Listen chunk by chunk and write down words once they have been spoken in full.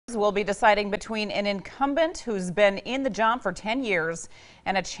We'll be deciding between an incumbent who's been in the job for 10 years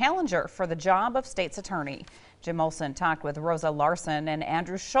and a challenger for the job of state's attorney. Jim Olson talked with Rosa Larson and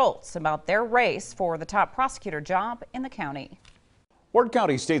Andrew Schultz about their race for the top prosecutor job in the county. Ward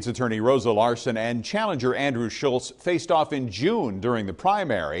County State's Attorney Rosa Larson and challenger Andrew Schultz faced off in June during the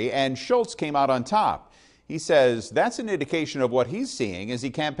primary, and Schultz came out on top. He says that's an indication of what he's seeing as he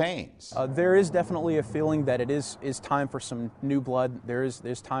campaigns. There is definitely a feeling that it is time for some new blood. There's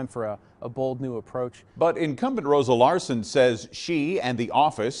time for a bold new approach. But incumbent Rosa Larson says she and the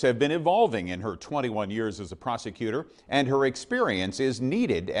office have been evolving in her 21 years as a prosecutor, and her experience is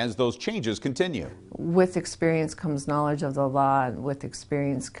needed as those changes continue. With experience comes knowledge of the law, and with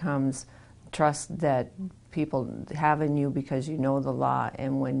experience comes trust that people have in you because you know the law.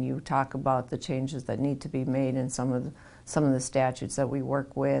 And when you talk about the changes that need to be made in some of the statutes that we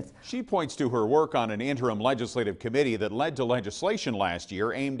work with. She points to her work on an interim legislative committee that led to legislation last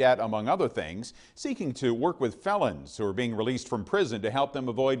year aimed at, among other things, seeking to work with felons who are being released from prison to help them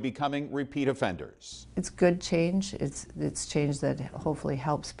avoid becoming repeat offenders. It's good change. It's change that hopefully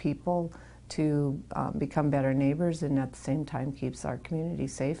helps people to become better neighbors, and at the same time keeps our community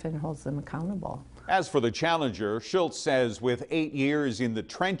safe and holds them accountable. As for the challenger, Schultz says with 8 years in the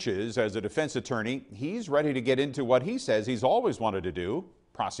trenches as a defense attorney, he's ready to get into what he says he's always wanted to do,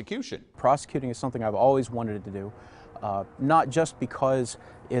 prosecution. Prosecuting is something I've always wanted to do, not just because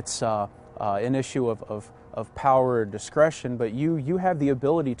it's an issue of power or discretion, but you have the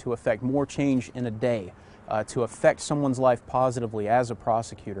ability to affect more change in a day. To affect someone's life positively as a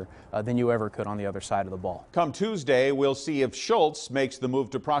prosecutor than you ever could on the other side of the ball. Come Tuesday, we'll see if Schultz makes the move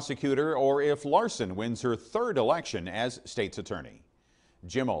to prosecutor or if Larson wins her third election as state's attorney.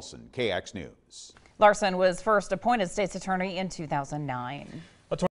 Jim Olson, KX News. Larson was first appointed state's attorney in 2009.